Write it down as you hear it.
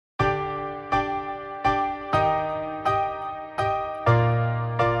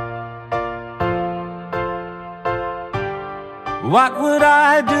What would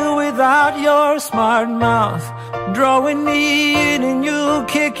I do without your smart mouth? Drawing me in and you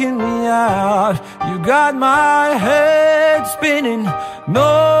kicking me out. You got my head spinning,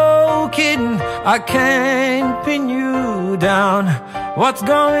 no kidding, I can't pin you down. What's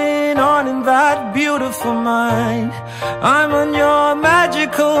going on in that beautiful mind? I'm on your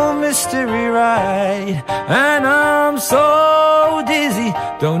magical mystery ride, and I'm so dizzy,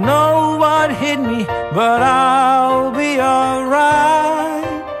 don't know what hit me, but I'll be alright.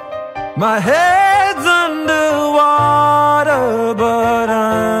 My head's underwater, but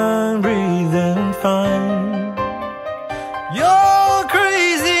I'm breathing fine. You're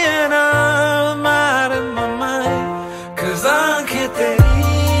crazy and I'm out of my mind, 'cause आँखें तेरी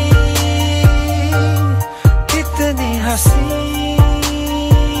कितनी हंसी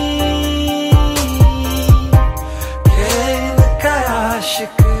के इनका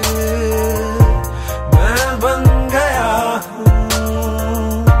आशिक मैं बन गया हूँ.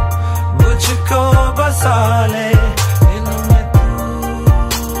 मुझको बसा ले इनमें तू.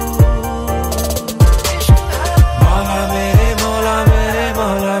 मौला मेरे मौला मेरे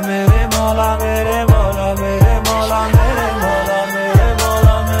मौला मेरे मौला मेरे मौला मेरे मौला मेरे मौला मेरे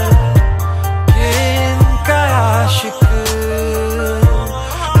मौला मेरे के इनका आशिक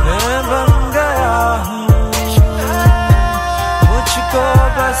मैं बन गया हूँ. मुझको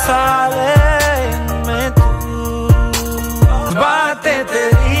बसा ले इनमें तू. बातें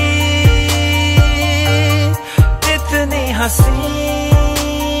तेरी इतनी हंसी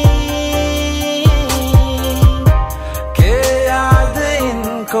के याद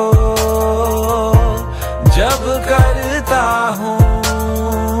इनको जब करता हूँ.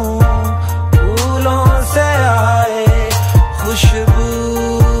 फूलों से आए खुशबू.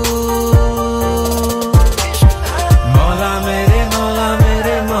 मौला मेरे मौला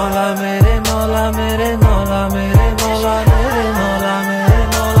मेरे मौला मेरे मौला मेरे मौला मेरे मौला मेरे मौला मेरे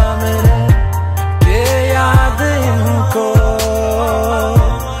मौला मेरे के याद इनको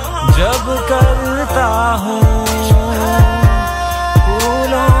जब करता हूँ.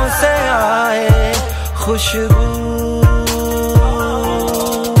 फूलों से आए खुशबू.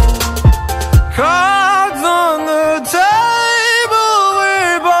 Cards on the table,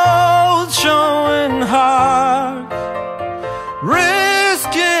 we're both showing heart,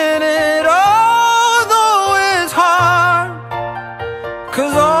 risking it all, though it's hard.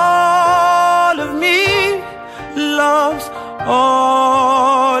 'Cause all of me loves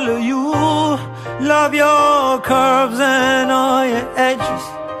all of you. Love your curves and all your edges,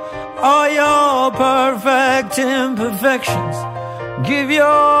 all your perfect imperfections. Give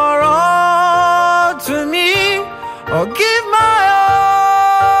your all to me, or give my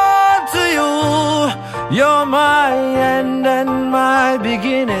all to you. You're my end and my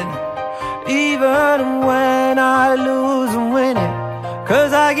beginning, even when I lose